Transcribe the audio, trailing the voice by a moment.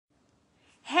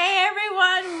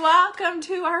welcome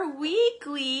to our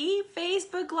weekly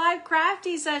Facebook Live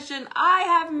Crafty session. I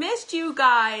have missed you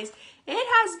guys. It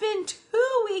has been 2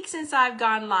 weeks since I've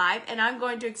gone live, and I'm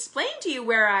going to explain to you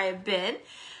where I have been.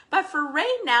 But for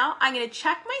right now, I'm going to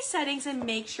check my settings and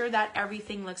make sure that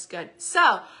everything looks good.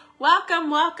 So,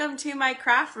 welcome to my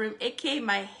craft room, aka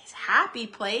my happy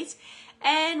place,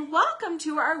 and welcome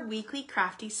to our weekly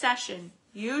crafty session.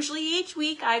 Usually each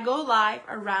week I go live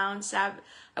around 7.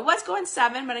 I was going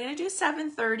 7, but I'm going to do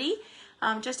 7:30.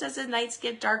 Just as the nights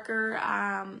get darker,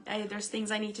 there's things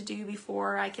I need to do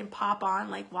before I can pop on,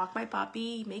 like walk my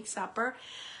puppy, make supper.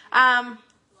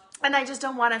 And I just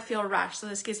don't want to feel rushed. So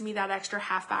this gives me that extra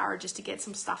half hour just to get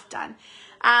some stuff done.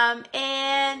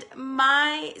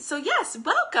 So yes,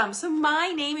 welcome. So my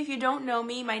name, if you don't know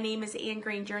me, my name is Anne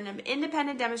Granger, and I'm an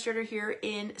independent demonstrator here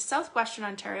in Southwestern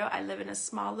Ontario. I live in a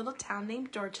small little town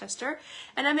named Dorchester,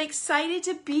 and I'm excited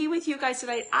to be with you guys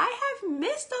tonight. I have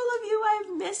missed all of you. I've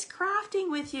missed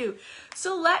crafting with you.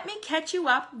 So let me catch you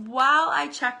up while I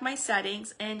check my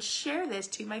settings and share this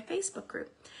to my Facebook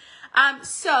group.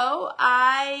 So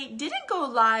I didn't go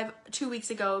live 2 weeks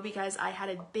ago because I had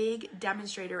a big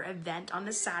demonstrator event on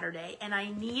the Saturday and I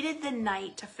needed the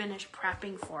night to finish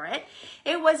prepping for it.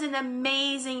 It was an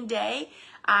amazing day.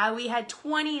 We had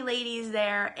 20 ladies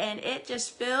there and it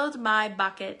just filled my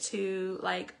bucket to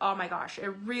like, oh my gosh,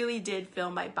 it really did fill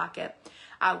my bucket.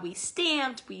 We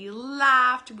stamped, we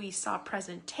laughed, we saw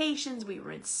presentations, we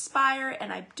were inspired,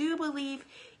 and I do believe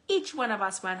each one of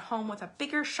us went home with a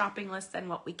bigger shopping list than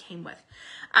what we came with.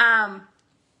 And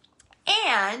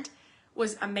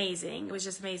was amazing. It was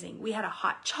just amazing. We had a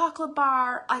hot chocolate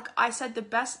bar. Like I said,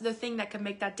 the thing that could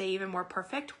make that day even more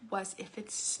perfect was if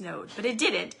it snowed, but it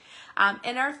didn't.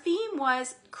 And our theme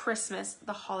was Christmas,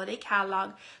 the holiday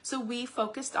catalog. So we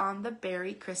focused on the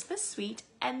Berry Christmas Suite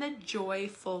and the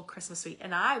Joyful Christmas Suite.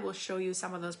 And I will show you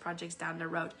some of those projects down the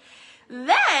road.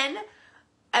 Then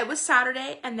it was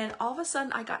Saturday, and then all of a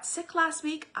sudden I got sick last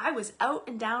week. I was out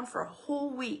and down for a whole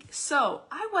week, so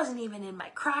I wasn't even in my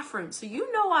craft room. So you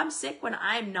know I'm sick when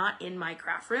I'm not in my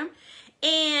craft room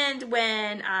and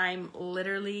when I'm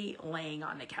literally laying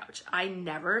on the couch. I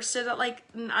never sit up, like,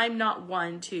 I'm not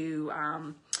one to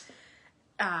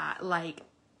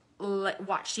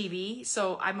watch TV,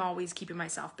 so I'm always keeping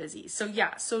myself busy. So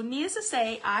yeah, so needless to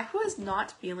say, I was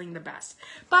not feeling the best,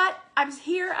 but I'm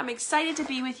here. I'm excited to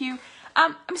be with you.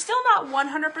 I'm still not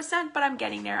 100%, but I'm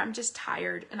getting there. I'm just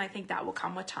tired, and I think that will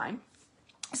come with time.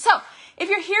 So if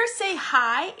you're here, say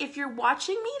hi. If you're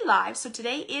watching me live, so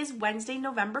today is Wednesday,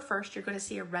 November 1st, you're going to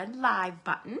see a red live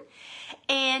button.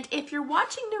 And if you're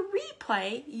watching the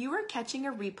replay, you are catching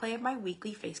a replay of my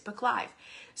weekly Facebook Live.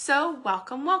 So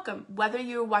welcome. Whether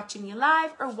you're watching me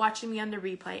live or watching me on the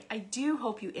replay, I do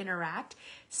hope you interact.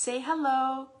 Say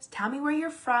hello, tell me where you're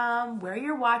from, where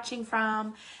you're watching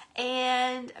from,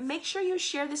 and make sure you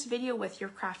share this video with your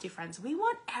crafty friends. We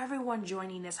want everyone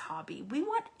joining this hobby. We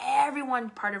want everyone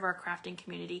part of our crafting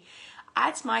community.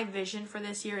 That's my vision for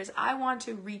this year, is I want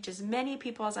to reach as many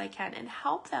people as I can and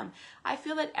help them. I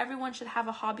feel that everyone should have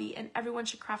a hobby and everyone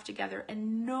should craft together,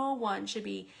 and no one should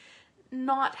be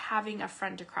not having a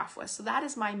friend to craft with. So that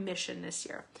is my mission this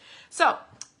year. So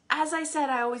as I said,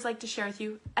 I always like to share with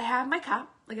you, I have my cup.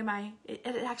 Look at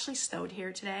it actually snowed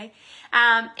here today.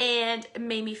 And it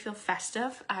made me feel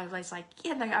festive. I was like,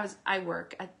 yeah, I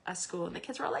work at a school and the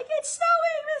kids were all like, it's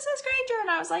snowing, Mrs. Granger. And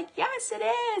I was like, yes, it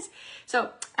is.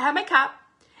 So I have my cup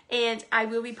and I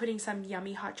will be putting some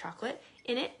yummy hot chocolate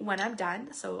in it when I'm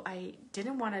done. So I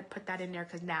didn't want to put that in there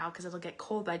because it'll get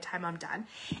cold by the time I'm done.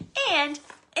 And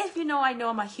if you know, I know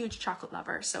I'm a huge chocolate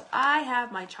lover. So I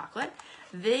have my chocolate.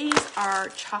 These are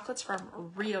chocolates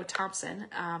from Rio Thompson.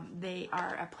 They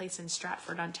are a place in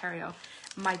Stratford, Ontario.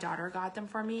 My daughter got them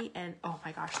for me, and oh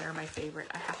my gosh, they're my favorite.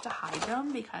 I have to hide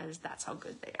them because that's how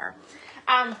good they are.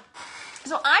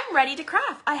 So I'm ready to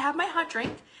craft. I have my hot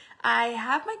drink. I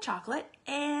have my chocolate,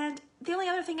 and the only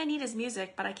other thing I need is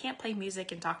music, but I can't play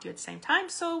music and talk to you at the same time,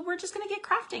 so we're just going to get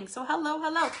crafting. So hello.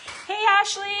 Hey,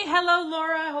 Ashley. Hello,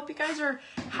 Laura. I hope you guys are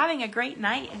having a great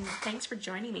night, and thanks for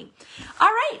joining me. All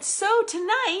right, so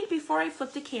tonight, before I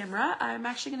flip the camera, I'm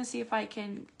actually going to see if I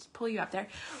can pull you up there.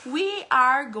 We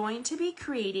are going to be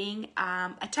creating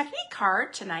a technique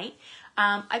card tonight.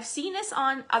 I've seen this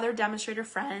on other demonstrator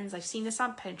friends. I've seen this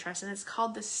on Pinterest, and it's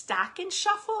called the Stack and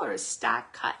Shuffle, or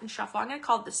Stack, Cut, and Shuffle. I'm going to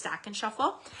call it the Stack and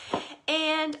Shuffle.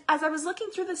 And as I was looking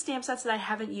through the stamp sets that I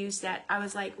haven't used yet, I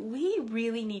was like, we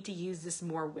really need to use this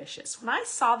more wishes. When I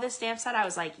saw this stamp set, I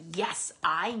was like, yes,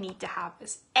 I need to have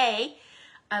this. I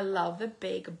love the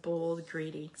big, bold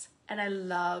greetings, and I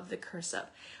love the cursive.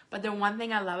 But the one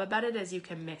thing I love about it is you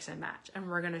can mix and match, and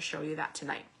we're going to show you that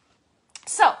tonight.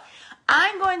 So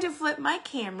I'm going to flip my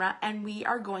camera and we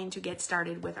are going to get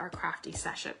started with our crafty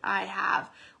session.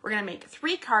 We're going to make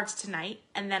 3 cards tonight,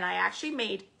 and then I actually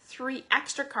made 3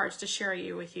 extra cards to share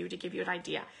with you to give you an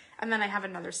idea. And then I have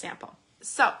another sample.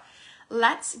 So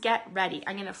let's get ready.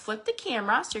 I'm going to flip the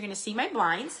camera so you're going to see my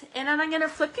blinds, and then I'm going to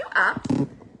flip you up.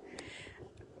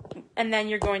 And then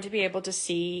you're going to be able to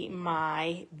see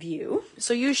my view.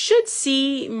 So you should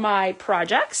see my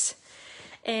projects.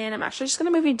 And I'm actually just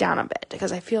going to move you down a bit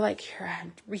because I feel like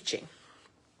I'm reaching.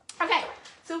 Okay,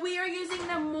 so we are using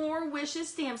the More Wishes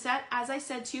stamp set. As I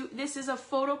said to you, this is a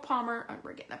photo palmer. Oh,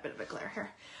 we're getting a bit of a glare here.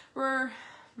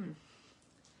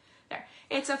 There.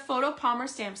 It's a photo palmer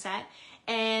stamp set.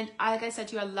 And like I said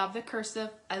to you, I love the cursive.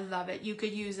 I love it. You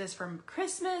could use this for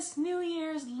Christmas, New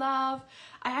Year's, love.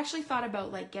 I actually thought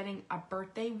about like getting a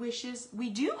birthday wishes.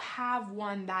 We do have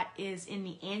one that is in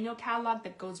the annual catalog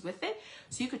that goes with it.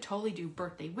 So you could totally do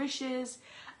birthday wishes.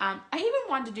 I even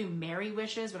wanted to do Merry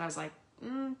wishes, but I was like,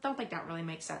 don't think that really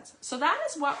makes sense. So that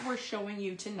is what we're showing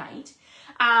you tonight.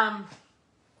 And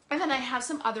then I have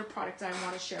some other products I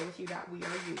want to share with you that we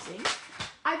are using.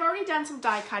 I've already done some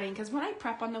die cutting because when I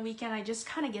prep on the weekend, I just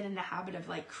kind of get in the habit of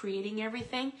like creating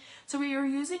everything. So we are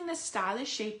using the stylish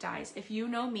shape dies. If you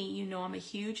know me, you know I'm a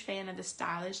huge fan of the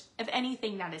stylish, of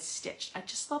anything that is stitched. I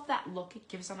just love that look it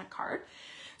gives on a card.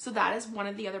 So that is one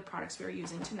of the other products we are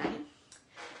using tonight.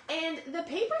 And the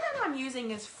paper that I'm using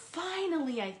is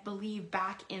finally, I believe,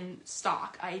 back in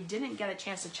stock. I didn't get a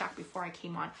chance to check before I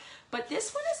came on. But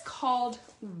this one is called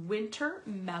Winter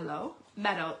Meadow.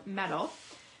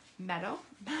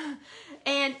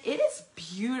 And it is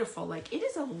beautiful. Like, it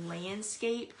is a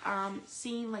landscape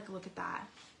scene. Like, look at that.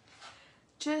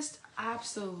 Just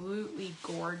absolutely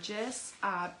gorgeous.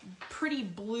 Pretty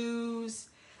blues,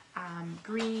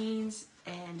 greens,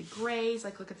 and grays.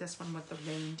 Like, look at this one with the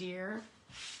reindeer.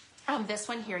 This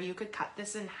one here, you could cut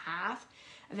this in half,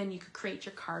 and then you could create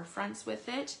your card fronts with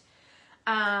it.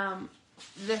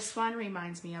 This one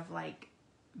reminds me of, like,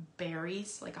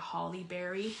 berries, like a holly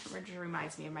berry, which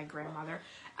reminds me of my grandmother.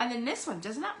 And then this one,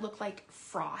 doesn't that look like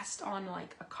frost on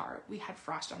like a card? We had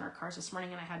frost on our cars this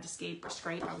morning and I had to scrape.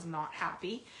 I was not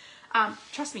happy.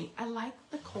 Trust me, I like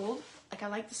the cold. Like I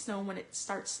like the snow when it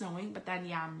starts snowing, but then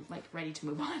yeah, I'm like ready to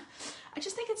move on. I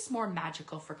just think it's more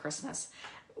magical for Christmas,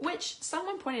 which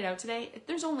someone pointed out today,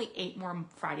 there's only 8 more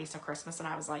Fridays till Christmas. And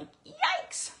I was like,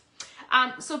 yikes.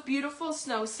 So beautiful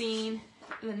snow scene.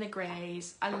 And then the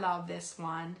grays. I love this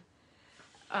one.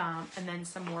 And then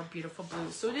some more beautiful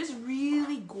blues. So it is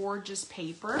really gorgeous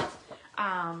paper.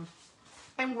 And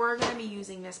we're going to be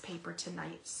using this paper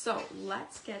tonight. So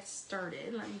let's get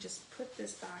started. Let me just put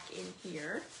this back in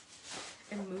here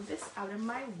and move this out of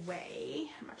my way.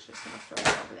 I'm actually just going to throw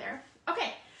it over there.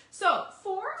 Okay. So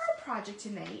for our project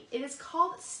tonight, it is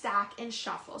called Stack and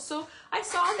Shuffle. So I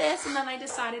saw this and then I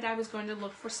decided I was going to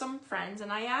look for some friends,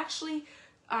 and I actually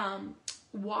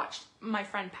watched my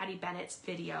friend Patty Bennett's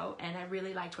video and I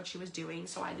really liked what she was doing.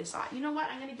 So I just thought, you know what,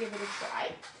 I'm going to give it a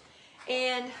try.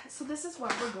 And so this is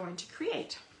what we're going to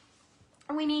create.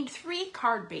 We need 3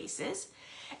 card bases,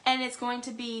 and it's going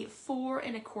to be 4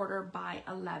 1/4 by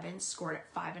 11 scored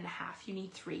at 5 1/2. You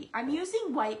need 3. I'm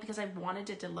using white because I wanted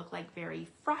it to look like very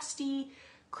frosty,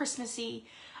 Christmassy.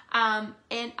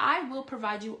 And I will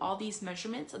provide you all these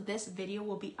measurements. This video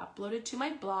will be uploaded to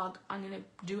my blog. I'm going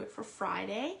to do it for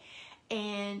Friday,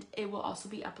 and it will also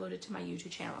be uploaded to my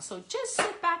YouTube channel. So just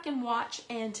sit back and watch,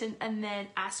 and then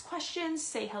ask questions,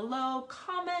 say hello,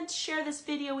 comment, share this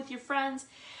video with your friends,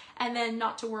 and then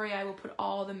not to worry, I will put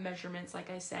all the measurements, like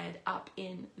I said, up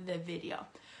in the video.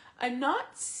 I'm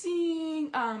not seeing,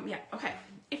 yeah, okay.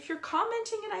 If you're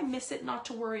commenting and I miss it, not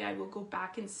to worry, I will go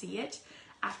back and see it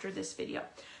after this video.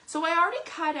 So I already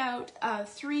cut out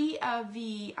 3 of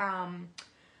the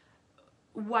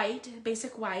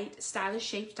basic white stylish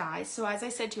shaped dies. So as I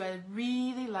said to you, I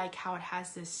really like how it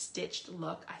has this stitched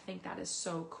look. I think that is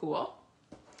so cool.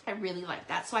 I really like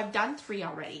that. So I've done 3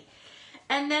 already.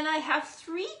 And then I have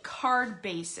 3 card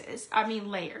bases,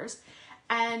 layers.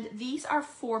 And these are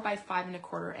 4 by 5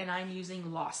 1/4, and I'm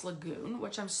using Lost Lagoon,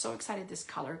 which I'm so excited this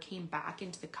color came back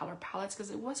into the color palettes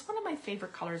because it was one of my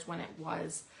favorite colors when it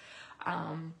was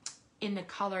in the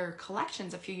color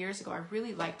collections a few years ago. I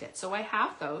really liked it. So I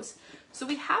have those. So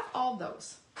we have all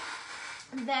those.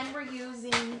 And then we're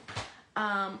using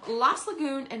Lost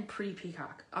Lagoon and Pretty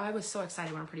Peacock. I was so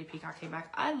excited when Pretty Peacock came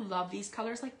back. I love these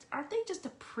colors. Like, aren't they just a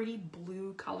pretty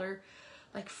blue color?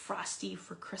 Like frosty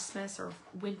for Christmas or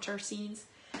winter scenes.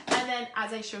 And then,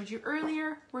 as I showed you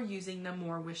earlier, we're using the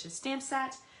More Wishes stamp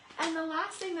set. And the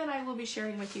last thing that I will be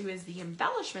sharing with you is the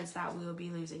embellishments that we will be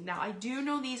using. Now, I do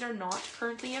know these are not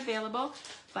currently available,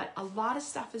 but a lot of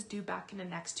stuff is due back in the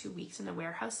next 2 weeks in the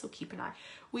warehouse, so keep an eye.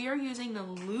 We are using the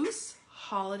loose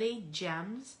holiday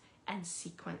gems and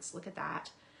sequins. Look at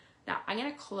that. Now, I'm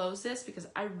going to close this because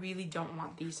I really don't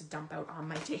want these to dump out on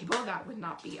my table. That would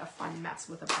not be a fun mess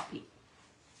with a puppy.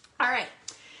 All right.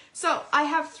 So I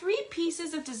have 3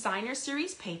 pieces of designer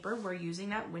series paper. We're using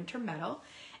that winter metal.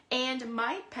 And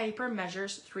my paper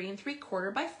measures 3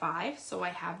 3/4 by 5. So I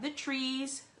have the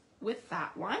trees with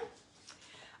that one.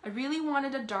 I really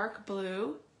wanted a dark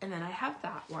blue, and then I have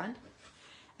that one.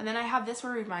 And then I have this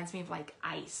one, reminds me of like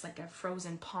ice, like a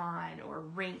frozen pond or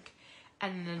rink,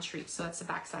 and then a tree. So that's the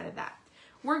back side of that.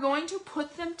 We're going to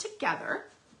put them together,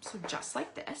 so just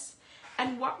like this.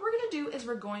 And what we're going to do is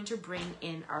we're going to bring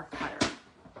in our cutter.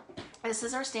 This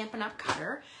is our Stampin' Up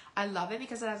cutter. I love it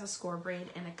because it has a score blade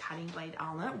and a cutting blade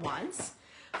all at once.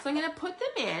 So I'm going to put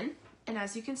them in, and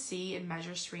as you can see, it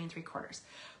measures 3 3/4.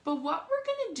 But what we're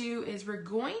going to do is we're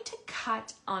going to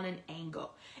cut on an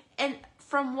angle. And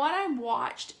from what I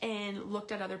watched and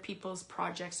looked at other people's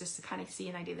projects just to kind of see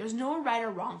an idea, there's no right or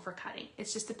wrong for cutting.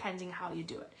 It's just depending how you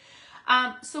do it.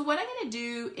 So what I'm going to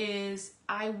do is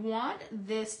I want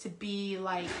this to be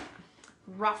like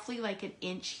roughly like an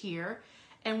inch here.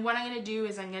 And what I'm going to do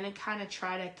is I'm going to kind of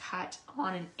try to cut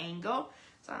on an angle.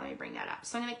 So let me bring that up.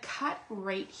 So I'm going to cut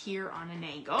right here on an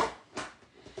angle.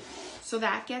 So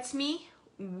that gets me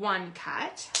 1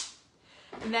 cut.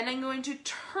 And then I'm going to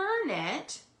turn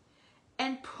it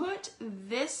and put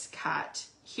this cut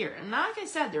here. And like I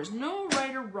said, there's no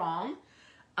right or wrong.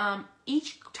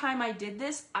 Each time I did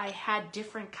this, I had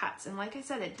different cuts. And like I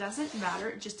said, it doesn't matter.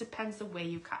 It just depends the way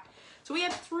you cut. So we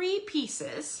have 3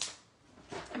 pieces.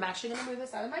 I'm actually going to move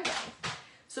this out of my way.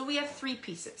 So we have 3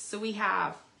 pieces. So we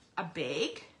have a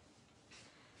big,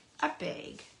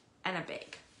 and a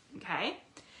big, okay?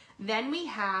 Then we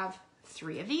have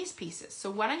 3 of these pieces.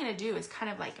 So what I'm going to do is kind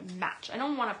of like match. I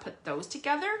don't want to put those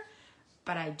together,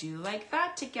 but I do like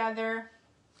that together.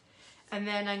 And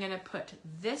then I'm going to put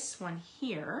this one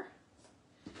here,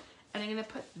 and I'm going to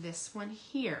put this one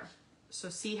here. So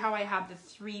see how I have the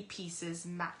 3 pieces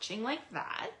matching like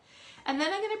that. And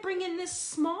then I'm going to bring in this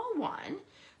small one.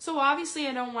 So obviously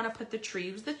I don't want to put the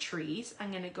trees with the trees. I'm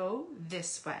going to go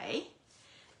this way.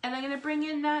 And I'm going to bring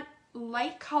in that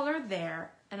light color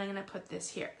there. And I'm going to put this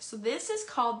here. So this is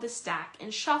called the stack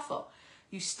and shuffle.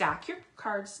 You stack your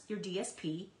cards, your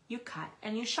DSP, you cut,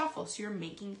 and you shuffle. So you're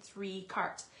making 3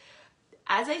 cards.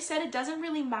 As I said, it doesn't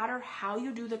really matter how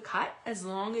you do the cut as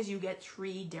long as you get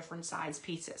 3 different size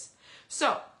pieces.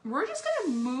 So we're just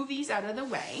going to move these out of the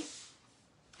way.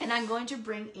 And I'm going to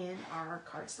bring in our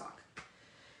cardstock.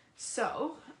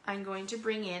 So I'm going to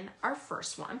bring in our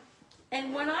first one.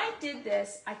 And when I did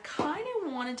this, I kind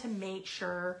of wanted to make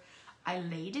sure I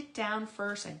laid it down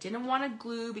first. I didn't want to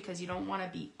glue because you don't want to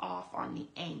be off on the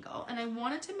angle. And I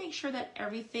wanted to make sure that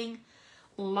everything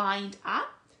lined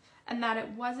up and that it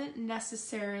wasn't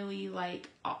necessarily like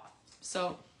off.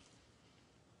 So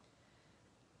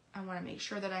I want to make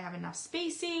sure that I have enough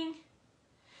spacing.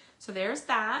 So there's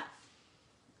that.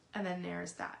 And then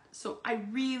there's that. So I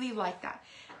really like that.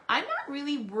 I'm not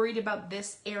really worried about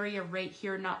this area right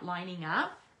here not lining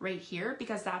up right here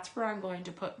because that's where I'm going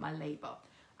to put my label.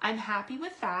 I'm happy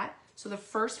with that. So the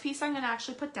first piece I'm going to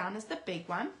actually put down is the big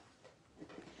one.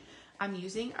 I'm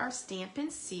using our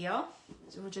Stampin' Seal,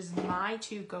 which is my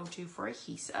go-to for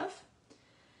adhesive.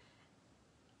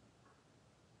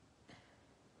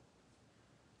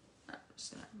 I'm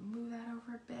just going to move that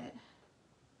over a bit.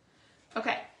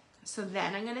 Okay. So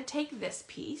then I'm going to take this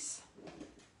piece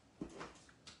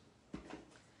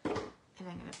and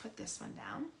I'm going to put this one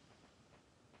down.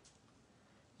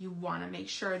 You want to make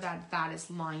sure that that is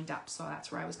lined up. So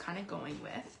that's where I was kind of going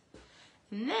with.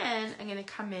 And then I'm going to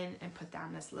come in and put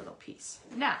down this little piece.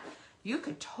 Now, you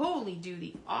could totally do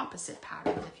the opposite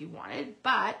patterns if you wanted,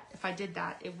 but if I did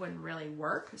that, it wouldn't really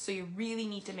work. So you really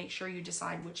need to make sure you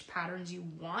decide which patterns you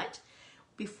want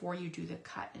before you do the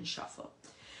cut and shuffle.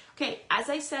 Okay, as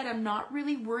I said, I'm not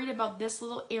really worried about this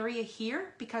little area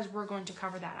here because we're going to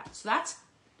cover that up. So that's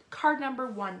card number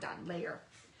 1 done, layer.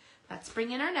 Let's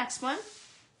bring in our next one.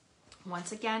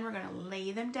 Once again, we're going to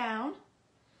lay them down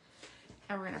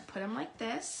and we're going to put them like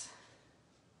this.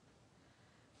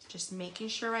 Just making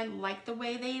sure I like the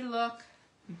way they look.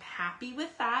 I'm happy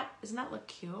with that. Doesn't that look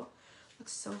cute?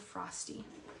 Looks so frosty.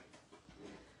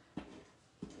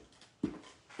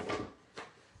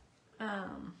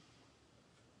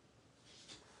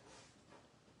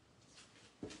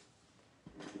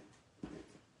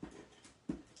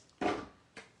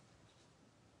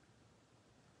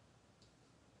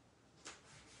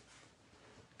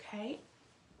 okay?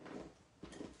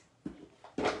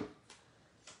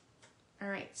 All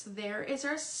right, so there is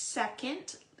our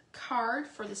second card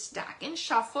for the stack and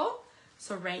shuffle.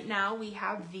 So right now we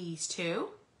have these two.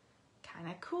 Kind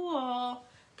of cool.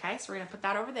 Okay, so we're gonna put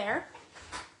that over there.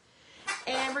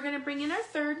 And we're gonna bring in our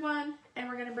third one, and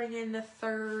we're gonna bring in the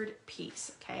third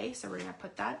piece, okay? So we're gonna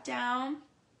put that down.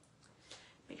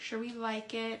 Make sure we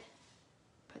like it.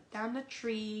 Put down the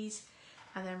trees,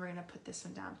 and then we're gonna put this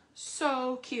one down.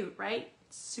 So cute, right?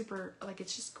 Super, like,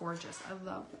 it's just gorgeous. I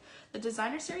love the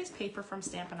designer series paper from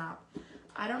Stampin' Up.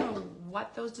 I don't know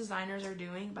what those designers are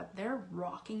doing, but they're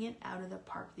rocking it out of the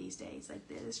park these days. Like,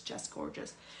 it is just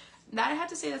gorgeous. That, I have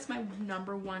to say, that's my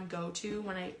 #1 go-to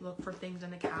when I look for things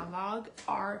in the catalog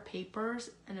are papers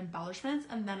and embellishments,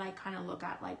 and then I kind of look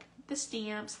at like the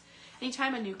stamps.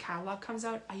 Anytime a new catalog comes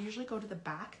out, I usually go to the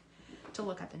back to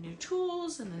look at the new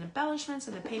tools and the embellishments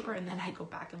and the paper, and then I go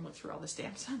back and look through all the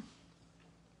stamps.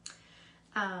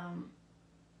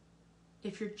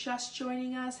 If you're just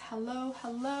joining us, hello,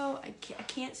 hello. I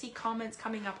can't see comments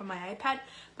coming up on my iPad,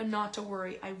 but not to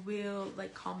worry, I will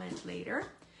like comment later.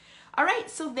 All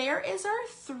right, so there is our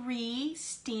 3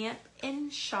 stamp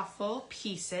and shuffle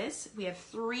pieces. We have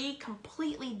 3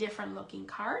 completely different looking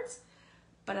cards,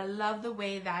 but I love the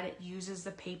way that it uses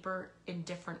the paper in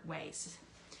different ways.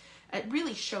 It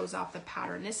really shows off the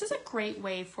pattern. This is a great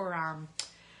way for, I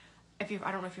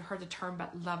don't know if you heard the term,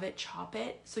 but love it, chop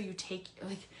it. So you take,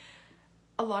 like,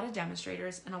 a lot of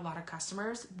demonstrators and a lot of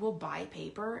customers will buy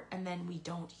paper and then we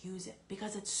don't use it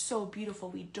because it's so beautiful.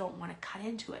 We don't want to cut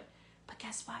into it. But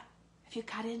guess what? If you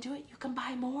cut into it, you can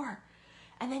buy more.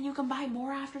 And then you can buy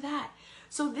more after that.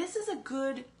 So this is a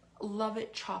good love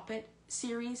it, chop it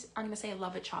series. I'm going to say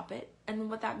love it, chop it. And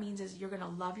what that means is you're going to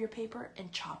love your paper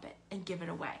and chop it and give it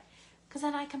away. Because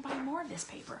then I can buy more of this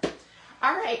paper.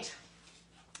 All right.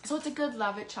 So it's a good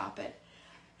love it, chop it.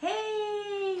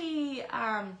 Hey,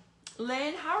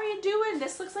 Lynn, how are you doing?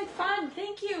 This looks like fun.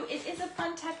 Thank you. It is a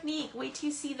fun technique. Wait till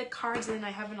you see the cards and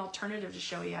I have an alternative to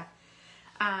show you.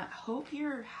 Hope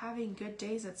you're having good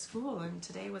days at school and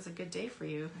today was a good day for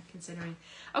you, considering.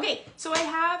 Okay, so I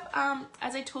have,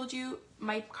 as I told you,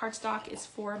 my cardstock is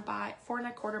 4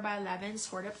 1/4 by 11,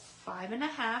 sort of 5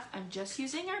 1/2. I'm just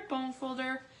using our bone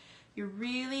folder. You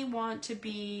really want to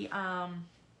be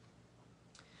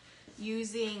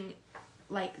using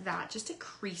like that just to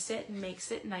crease it and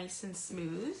makes it nice and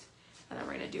smooth. And then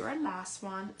we're going to do our last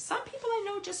one. Some people I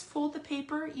know just fold the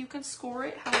paper. You can score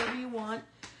it however you want.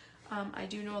 I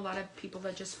do know a lot of people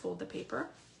that just fold the paper.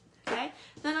 Okay.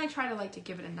 Then I try to like to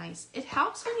give it a nice, it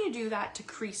helps when you do that to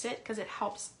crease it because it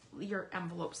helps your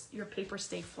envelopes, your paper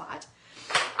stay flat.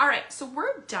 All right. So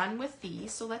we're done with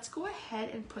these. So let's go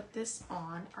ahead and put this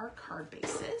on our card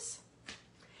bases.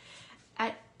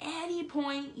 At any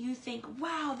point you think,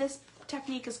 wow, this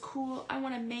technique is cool. I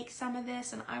want to make some of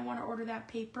this and I want to order that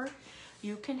paper.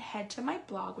 You can head to my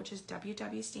blog, which is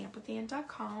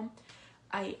www.stampwithann.com.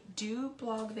 I do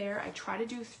blog there. I try to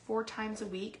do 4 times a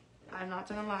week. I'm not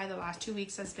gonna lie, the last 2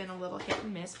 weeks has been a little hit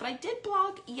and miss, but I did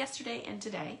blog yesterday and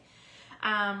today.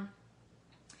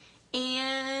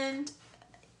 And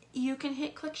you can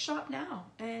hit click shop now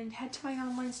and head to my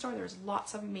online store. There's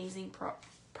lots of amazing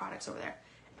products over there.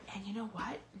 And you know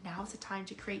what? Now's the time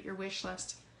to create your wish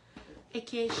list,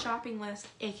 aka shopping list,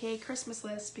 aka Christmas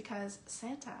list, because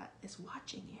Santa is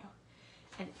watching you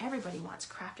and everybody wants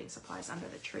crafting supplies under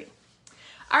the tree.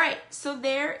 All right, so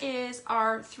there is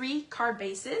our 3 card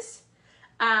bases.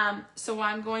 So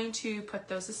I'm going to put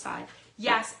those aside.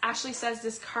 Yes, Ashley says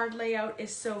this card layout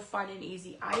is so fun and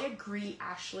easy. I agree,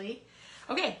 Ashley.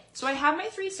 Okay, so I have my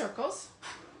 3 circles.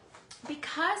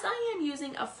 Because I am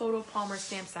using a photo Palmer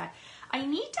stamp set, I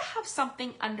need to have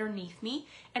something underneath me,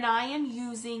 and I am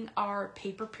using our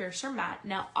paper piercer mat.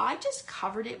 Now, I just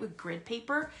covered it with grid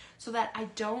paper so that I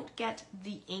don't get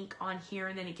the ink on here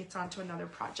and then it gets onto another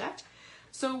project.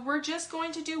 So we're just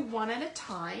going to do one at a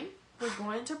time. We're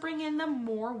going to bring in the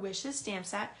More Wishes stamp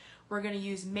set. We're going to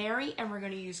use Merry and we're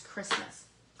going to use Christmas.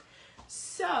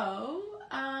 So,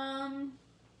 actually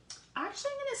I'm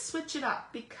going to switch it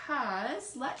up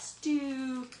because let's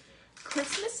do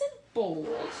Christmas in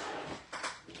bold.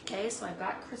 Okay, so I've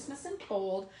got Christmas in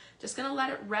bold. Just going to let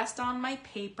it rest on my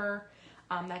paper.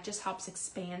 That just helps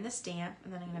expand the stamp.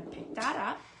 And then I'm going to pick that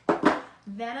up.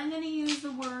 Then I'm going to use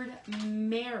the word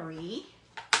Merry.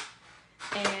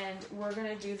 And we're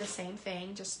going to do the same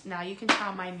thing. Just now you can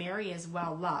tell my Merry is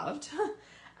well loved.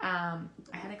 I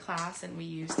had a class and we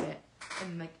used it.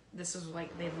 And like this is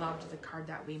like they loved the card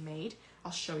that we made.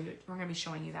 I'll show you. We're going to be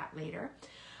showing you that later.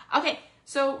 Okay,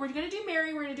 so we're going to do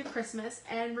Merry. We're going to do Christmas.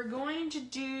 And we're going to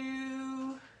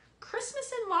do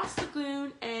Christmas in Lost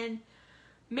Lagoon and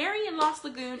Mary in Lost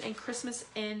Lagoon and Christmas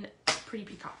in Pretty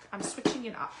Peacock. I'm switching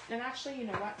it up. And actually, you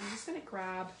know what? I'm just going to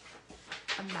grab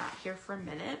a mat here for a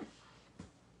minute.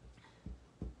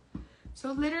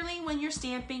 So literally when you're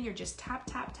stamping, you're just tap,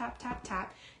 tap, tap, tap,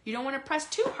 tap. You don't want to press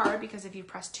too hard, because if you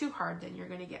press too hard, then you're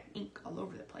going to get ink all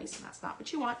over the place, and that's not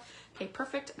what you want. Okay,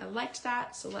 perfect. I liked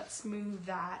that. So let's move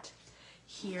that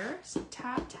here. So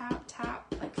tap, tap,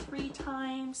 tap like 3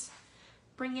 times.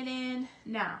 Bring it in.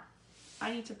 Now,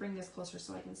 I need to bring this closer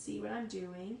so I can see what I'm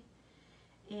doing.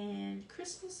 And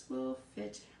Christmas will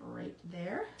fit right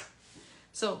there.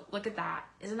 So look at that.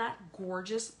 Isn't that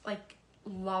gorgeous? Like,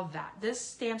 love that. This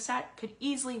stamp set could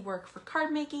easily work for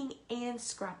card making and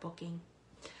scrapbooking.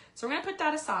 So we're going to put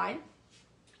that aside.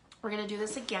 We're going to do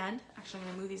this again. Actually, I'm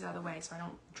going to move these out of the way so I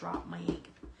don't drop my ink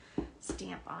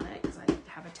stamp on it, because I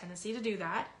have a tendency to do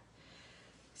that.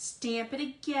 Stamp it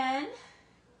again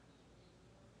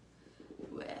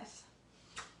with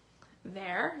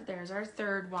there. There's our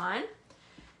third one.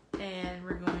 And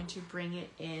we're going to bring it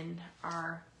in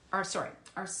our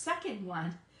second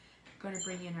one. Going to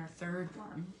bring in our third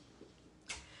one.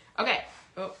 Okay,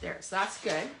 oh, there, so that's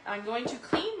good. I'm going to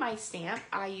clean my stamp.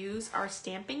 I use our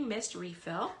Stamping Mist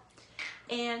refill,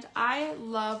 and I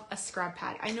love a scrub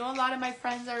pad. I know a lot of my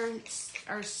friends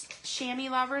are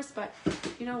chamois lovers, but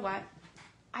you know what?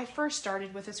 I first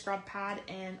started with a scrub pad,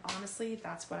 and honestly,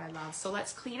 that's what I love. So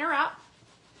let's clean her up.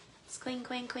 Let's clean,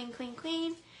 clean, clean, clean,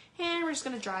 clean. And we're just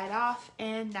going to dry it off,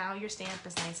 and now your stamp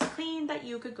is nice and clean that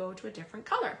you could go to a different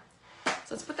color.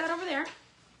 So let's put that over there.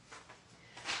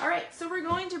 All right, so we're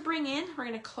going to bring in, we're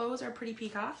going to close our Pretty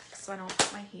Peacock so I don't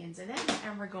put my hands in it,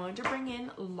 and we're going to bring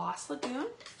in Lost Lagoon.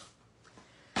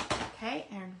 Okay,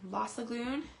 and Lost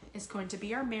Lagoon is going to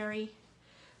be our Mary.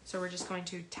 So we're just going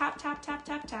to tap, tap, tap,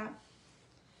 tap, tap,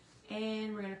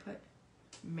 and we're going to put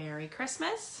Merry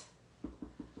Christmas.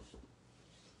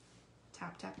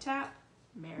 Tap, tap, tap.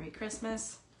 Merry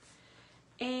Christmas,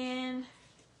 and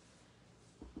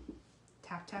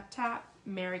tap, tap, tap,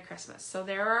 Merry Christmas. So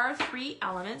there are our 3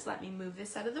 elements. Let me move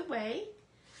this out of the way,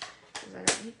 because I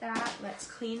don't need that. Let's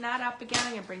clean that up again.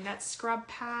 I'm going to bring that scrub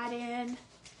pad in,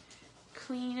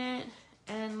 clean it,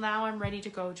 and now I'm ready to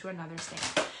go to another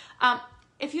stamp.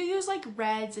 If you use like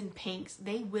reds and pinks,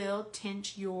 they will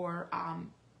tint your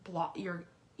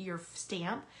your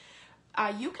stamp.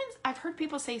 I've heard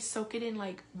people say soak it in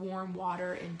like warm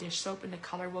water and dish soap and the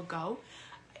color will go.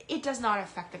 It does not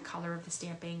affect the color of the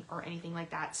stamping or anything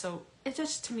like that. So it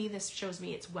just, to me, this shows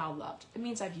me it's well loved. It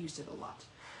means I've used it a lot.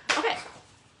 Okay.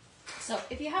 So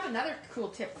if you have another cool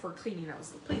tip for cleaning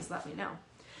those, please let me know.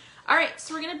 All right.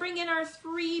 So we're going to bring in our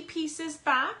 3 pieces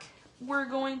back.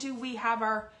 We have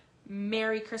our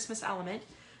Merry Christmas element.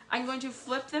 I'm going to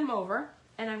flip them over,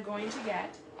 and I'm going to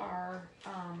get our,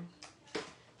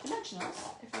 dimensionals,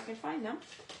 if I can find them.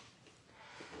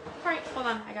 All right, hold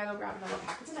on. I gotta go grab another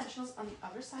pack of dimensionals on the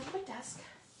other side of my desk.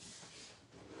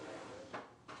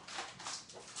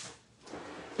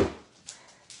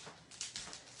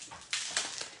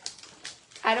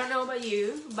 I don't know about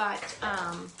you, but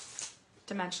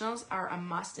dimensionals are a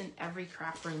must in every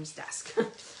craft room's desk.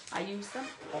 I use them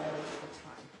all the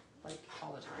time, like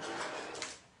all the time.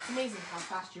 It's amazing how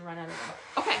fast you run out of them.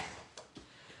 Okay,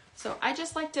 so I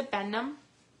just like to bend them.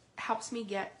 Helps me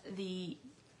get the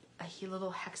little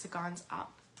hexagons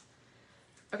up.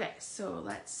 Okay, so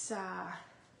let's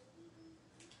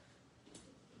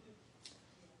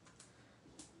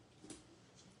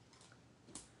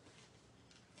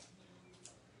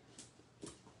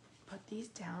put these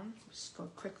down. Just go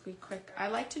quick. I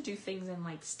like to do things in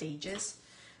like stages,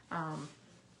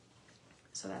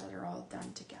 so that they're all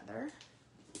done together.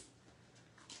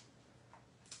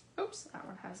 Oops, that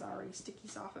one has already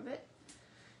stickies off of it.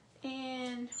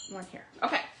 And one here.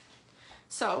 Okay,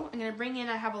 so I'm going to bring in,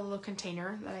 I have a little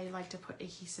container that I like to put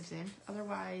adhesives in.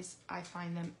 Otherwise, I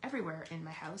find them everywhere in my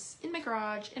house, in my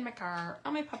garage, in my car,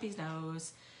 on my puppy's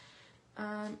nose.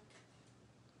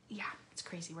 Yeah, it's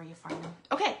crazy where you find them.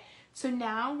 Okay, so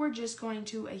now we're just going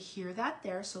to adhere that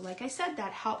there. So like I said,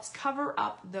 that helps cover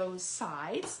up those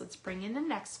sides. Let's bring in the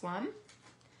next one.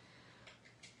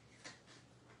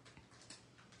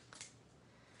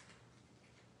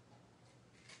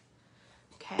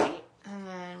 Okay, and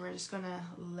then we're just gonna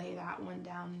lay that one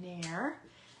down there.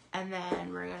 And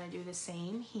then we're gonna do the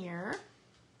same here.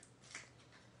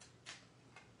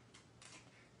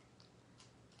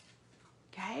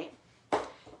 Okay,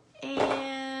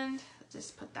 and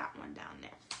just put that one down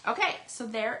there. Okay, so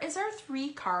there is our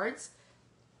 3 cards.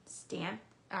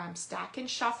 Stack and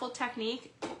shuffle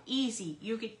technique. Easy,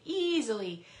 you could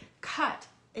easily cut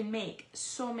and make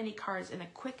so many cards in a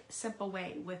quick, simple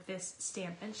way with this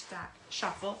stamp and stack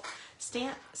shuffle.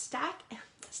 Stack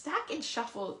stack and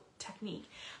shuffle technique.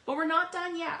 But we're not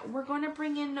done yet. We're going to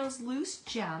bring in those loose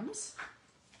gems.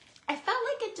 I felt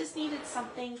like it just needed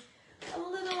something a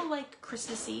little like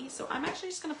Christmassy. So I'm actually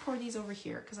just going to pour these over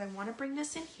here because I want to bring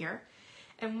this in here.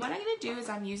 And what I'm going to do is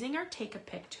I'm using our Take a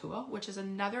Pick tool, which is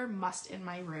another must in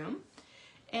my room.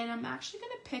 And I'm actually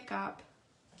going to pick up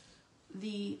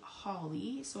the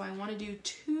holly. So I want to do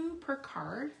 2 per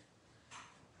card.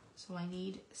 So I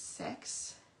need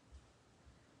 6.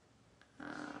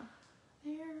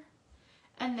 There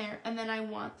and there. And then I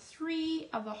want 3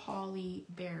 of the holly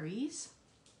berries.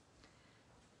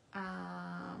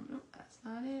 Nope, that's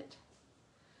not it.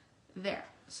 There.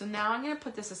 So now I'm going to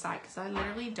put this aside because I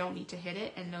literally don't need to hit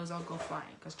it and those all go flying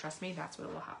because trust me, that's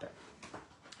what will happen.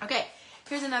 Okay,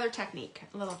 here's another technique,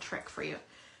 a little trick for you.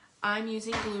 I'm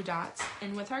using glue dots,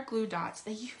 and with our glue dots,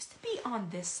 they used to be on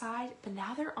this side, but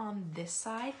now they're on this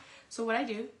side. So what I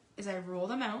do is I roll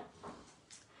them out,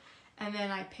 and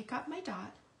then I pick up my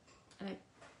dot, and I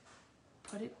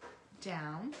put it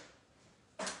down,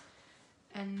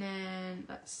 and then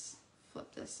let's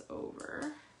flip this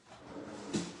over.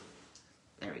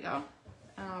 There we go.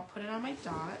 And I'll put it on my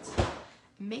dots. It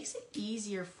makes it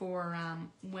easier for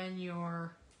when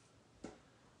you're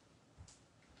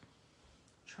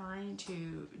trying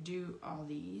to do all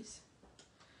these.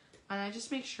 And I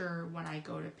just make sure when I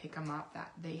go to pick them up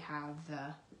that they have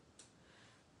the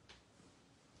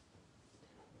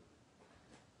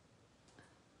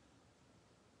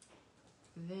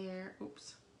there.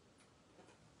 Oops.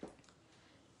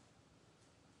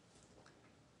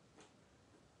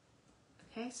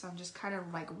 Okay, so I'm just kind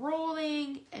of like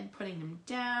rolling and putting them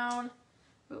down.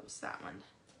 Oops, that one.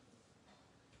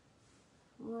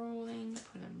 Rolling,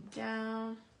 put them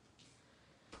down,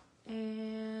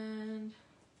 and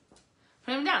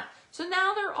put them down. So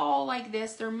now they're all like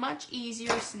this. They're much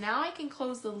easier. So now I can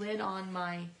close the lid on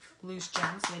my loose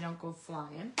gems so they don't go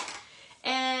flying.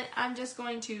 And I'm just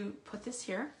going to put this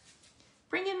here.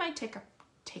 Bring in my take a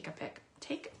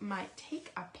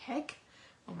pick.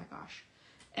 Oh my gosh.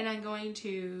 And I'm going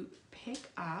to pick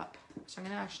up, so I'm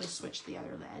going to actually switch the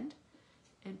other end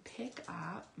and pick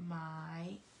up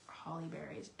my holly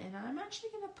berries. And I'm actually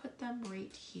going to put them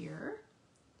right here.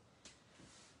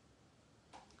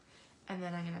 And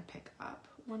then I'm going to pick up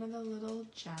one of the little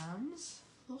gems,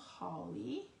 little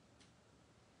holly.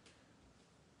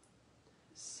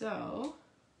 So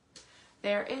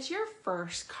there is your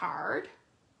first card.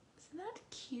 Isn't that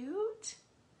cute?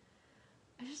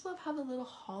 I just love how the little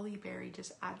holly berry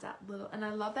just adds that little, and I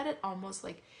love that it almost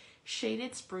like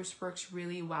shaded spruce works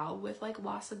really well with like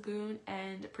Lost Lagoon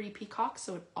and Pretty Peacock,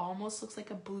 so it almost looks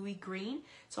like a bluey green.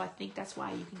 So I think that's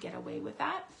why you can get away with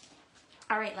that.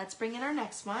 All right, let's bring in our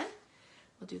next one.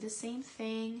 We'll do the same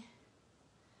thing.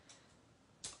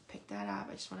 Pick that up.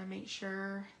 I just want to make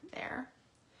sure there.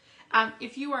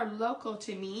 If you are local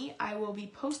to me, I will be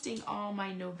posting all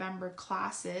my November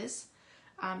classes.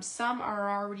 Some are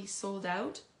already sold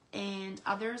out and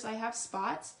others I have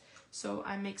spots. So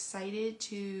I'm excited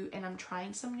to, and I'm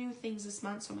trying some new things this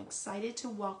month. So I'm excited to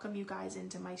welcome you guys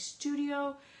into my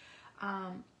studio.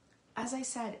 As I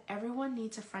said, everyone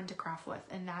needs a friend to craft with.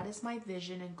 And that is my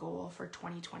vision and goal for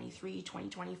 2023,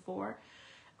 2024.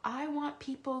 I want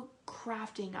people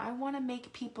crafting. I want to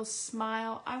make people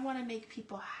smile. I want to make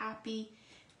people happy.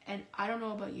 And I don't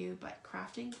know about you, but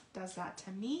crafting does that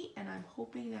to me. And I'm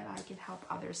hoping that I can help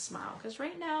others smile. Because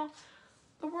right now,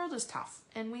 the world is tough.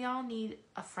 And we all need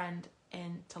a friend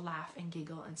and to laugh and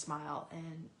giggle and smile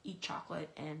and eat chocolate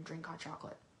and drink hot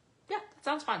chocolate. Yeah, that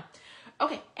sounds fun.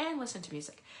 Okay, and listen to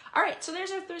music. All right, so there's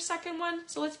our second one.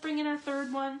 So let's bring in our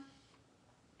third one.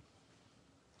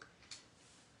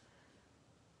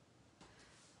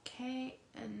 Okay,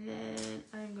 and then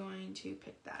I'm going to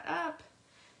pick that up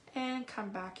and come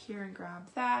back here and grab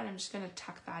that. I'm just going to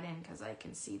tuck that in because I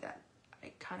can see that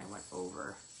I kind of went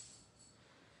over.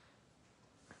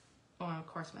 Oh, and of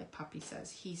course my puppy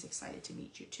says he's excited to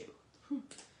meet you too.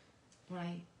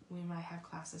 When I have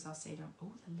classes, I'll say to him,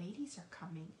 oh, the ladies are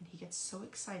coming. And he gets so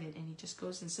excited and he just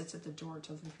goes and sits at the door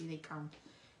till they come.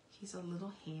 He's a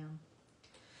little ham.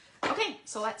 Okay,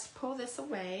 so let's pull this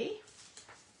away.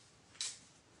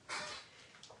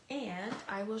 And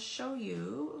I will show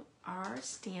you our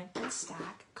Stamp and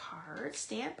Stack card.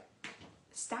 Stamp,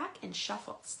 stack, and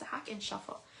shuffle. Stack and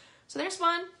shuffle. So there's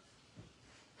one.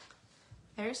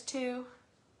 There's two.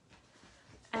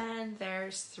 And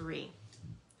there's three.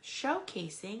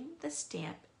 Showcasing the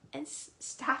Stamp and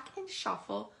Stack and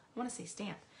Shuffle. I want to say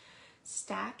stamp.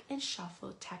 Stack and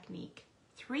Shuffle technique.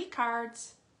 3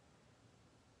 cards.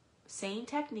 Same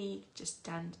technique, just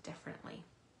done differently.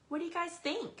 What do you guys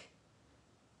think?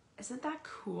 Isn't that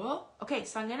cool? Okay,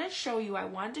 so I'm going to show you, I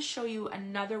wanted to show you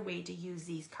another way to use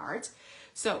these cards.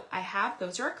 So I have,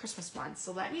 those are our Christmas ones.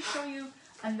 So let me show you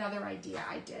another idea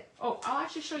I did. Oh, I'll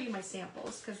actually show you my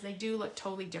samples because they do look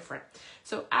totally different.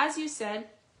 So as you said,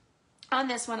 on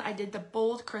this one, I did the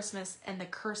Bold Christmas and the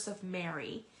Curse of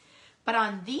Mary. But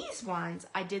on these ones,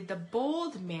 I did the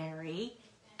Bold Mary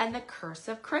and the Curse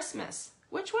of Christmas.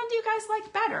 Which one do you guys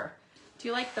like better? Do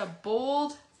you like the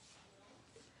Bold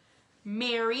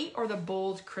Mary or the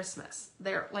Bold Christmas?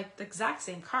 They're like the exact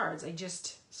same cards. I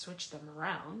just switched them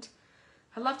around.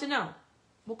 I'd love to know.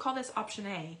 We'll call this option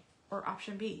A or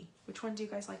option B. Which one do you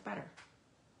guys like better?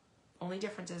 Only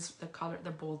difference is the color,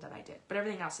 the bold that I did, but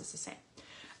everything else is the same.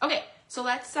 Okay, so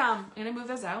let's, I'm gonna move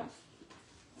those out.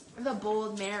 The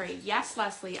Bold Mary. Yes,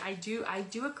 Leslie, I do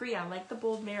agree. I like the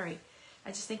Bold Mary. I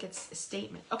just think it's a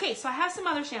statement. Okay, so I have some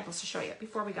other samples to show you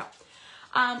before we go.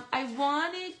 I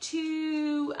wanted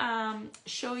to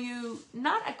show you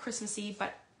not a Christmassy,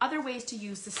 but other ways to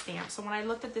use the stamp. So when I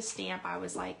looked at this stamp, I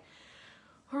was like,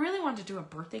 I really wanted to do a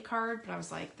birthday card, but I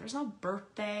was like, there's no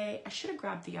birthday. I should have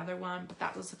grabbed the other one, but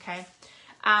that was okay.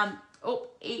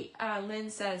 Lynn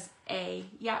says A.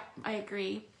 Yeah, I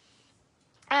agree.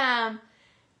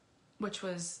 Which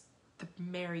was the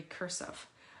Mary cursive.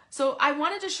 So I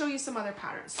wanted to show you some other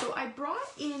patterns. So I brought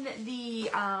in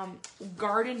the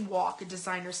Garden Walk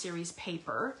Designer Series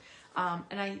paper.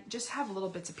 And I just have little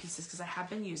bits and pieces because I have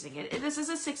been using it. This is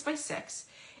a 6x6.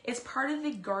 It's part of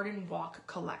the Garden Walk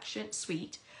collection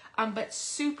suite, but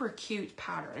super cute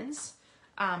patterns.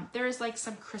 There is like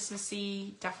some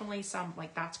Christmassy, definitely some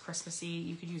like that's Christmassy.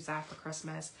 You could use that for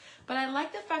Christmas. But I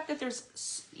like the fact that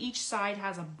there's each side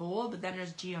has a bold, but then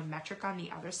there's geometric on the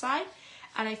other side.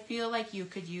 And I feel like you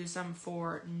could use them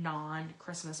for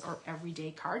non-Christmas or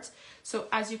everyday cards. So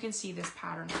as you can see, this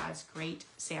pattern has great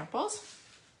samples.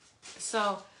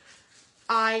 So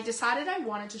I decided I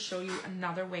wanted to show you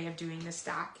another way of doing the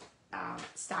stack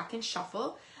and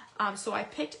shuffle. So I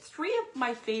picked 3 of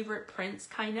my favorite prints,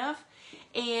 kind of,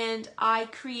 and I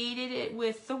created it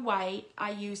with the white.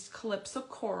 I used Calypso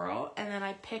Coral, and then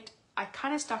I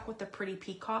kind of stuck with the Pretty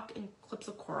Peacock and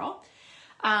Calypso Coral.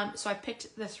 So I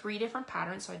picked the 3 different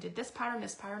patterns. So I did this pattern,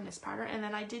 this pattern, this pattern, and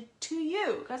then I did To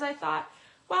You because I thought,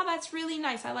 wow, that's really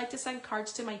nice. I like to send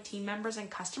cards to my team members and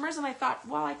customers, and I thought,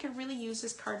 well, I could really use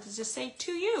this card to just say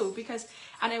To You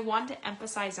and I wanted to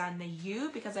emphasize on the you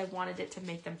because I wanted it to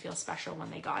make them feel special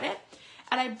when they got it.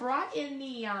 And I brought in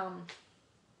the, I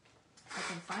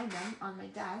can find them on my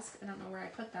desk. I don't know where I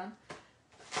put them.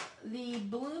 The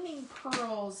Blooming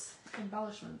Pearls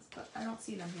embellishments, but I don't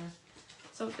see them here.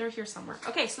 So they're here somewhere.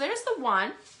 Okay, so there's the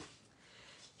one.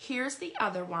 Here's the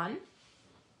other one.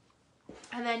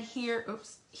 And then here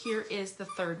is the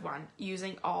third one,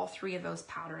 using all 3 of those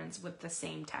patterns with the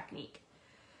same technique.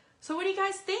 So what do you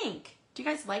guys think? Do you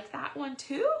guys like that one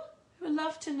too? I would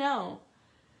love to know.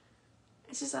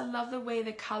 It's just, I love the way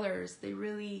the colors,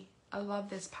 I love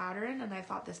this pattern, and I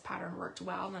thought this pattern worked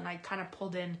well, and I kind of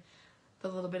pulled in the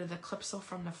little bit of the calypso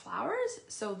from the flowers.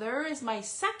 So there is my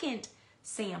second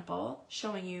sample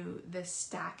showing you this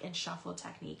stack and shuffle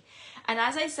technique. And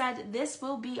as I said, this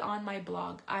will be on my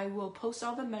blog. I will post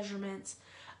all the measurements,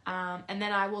 and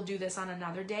then I will do this on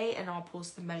another day, and I'll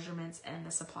post the measurements and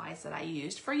the supplies that I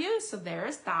used for you. So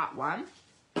there's that one.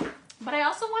 But I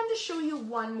also wanted to show you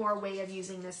one more way of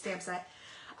using this stamp set.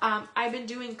 I've been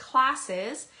doing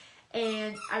classes,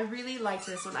 and I really liked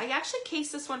this one. I actually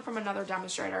cased this one from another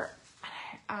demonstrator.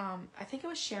 I think it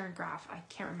was Sharon Graff. I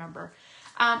can't remember.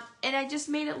 And I just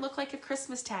made it look like a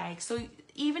Christmas tag. So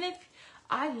even if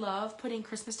I love putting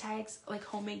Christmas tags, like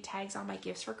homemade tags on my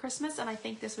gifts for Christmas, and I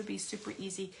think this would be super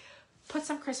easy. Put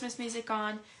some Christmas music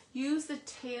on. Use the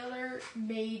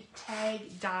tailor-made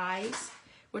tag dies,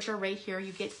 which are right here.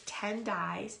 You get 10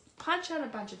 dies. Punch out a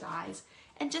bunch of dies,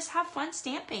 and just have fun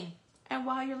stamping. And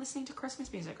while you're listening to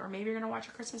Christmas music, or maybe you're going to watch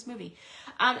a Christmas movie.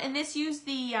 And this used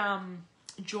the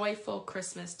Joyful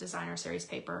Christmas Designer Series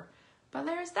paper. But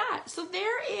there's that. So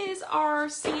there is our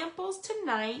samples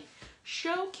tonight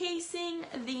showcasing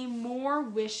the More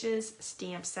Wishes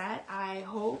stamp set. I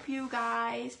hope you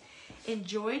guys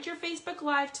enjoyed your Facebook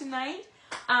Live tonight.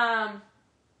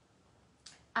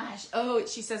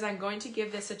 She says, I'm going to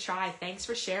give this a try. Thanks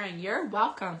for sharing. You're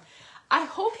welcome. I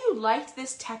hope you liked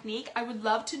this technique. I would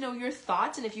love to know your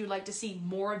thoughts and if you would like to see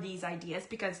more of these ideas,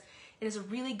 because it is a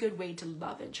really good way to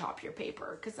love and chop your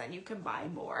paper, because then you can buy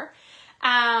more.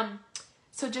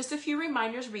 So just a few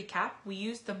reminders, recap. We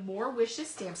used the More Wishes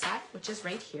stamp set, which is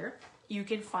right here. You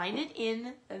can find it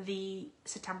in the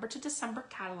September to December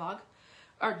catalog,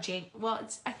 or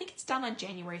I think it's done on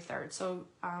January 3rd. So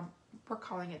we're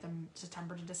calling it the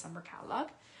September to December catalog.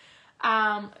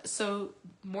 So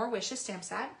more wishes stamp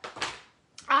set.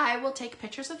 I will take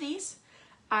pictures of these.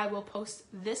 I will post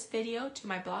this video to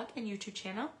my blog and YouTube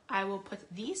channel. I will put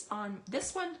these on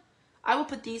this one. I will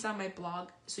put these on my blog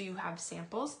so you have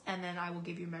samples, and then I will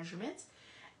give you measurements.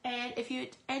 And if you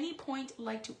at any point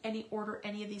like to order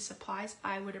any of these supplies,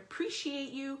 I would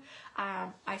appreciate you.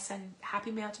 I send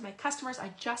happy mail to my customers.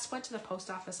 I just went to the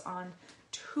post office on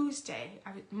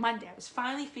Monday. I was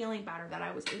finally feeling better that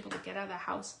I was able to get out of the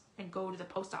house and go to the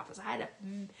post office. I had a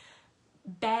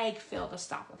bag filled of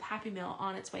stuff with happy mail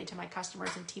on its way to my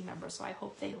customers and team members, so I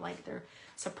hope they like their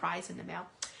surprise in the mail.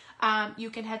 You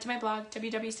can head to my blog,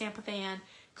 www.stampwithan,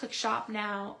 click shop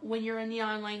now. When you're in the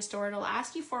online store, it'll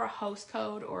ask you for a host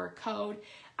code or a code.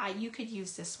 You could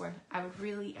use this one. I would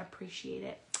really appreciate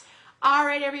it. All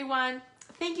right, everyone.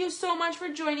 Thank you so much for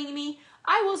joining me.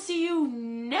 I will see you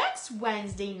next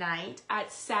Wednesday night at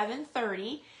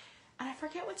 7:30. And I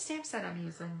forget what stamp set I'm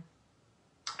using.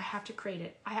 I have to create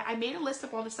it. I made a list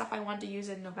of all the stuff I wanted to use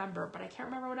in November, but I can't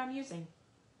remember what I'm using.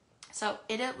 So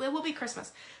it will be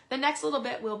Christmas. The next little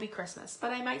bit will be Christmas,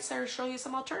 but I might start to show you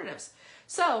some alternatives.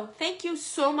 So thank you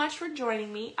so much for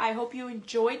joining me. I hope you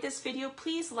enjoyed this video.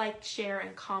 Please like, share,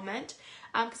 and comment,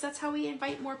 because that's how we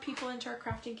invite more people into our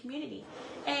crafting community.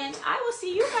 And I will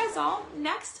see you guys all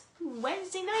next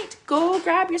Wednesday night. Go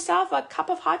grab yourself a cup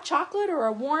of hot chocolate or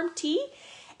a warm tea,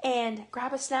 and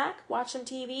grab a snack, watch some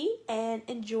TV, and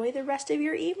enjoy the rest of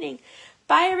your evening.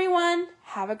 Bye, everyone.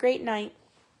 Have a great night.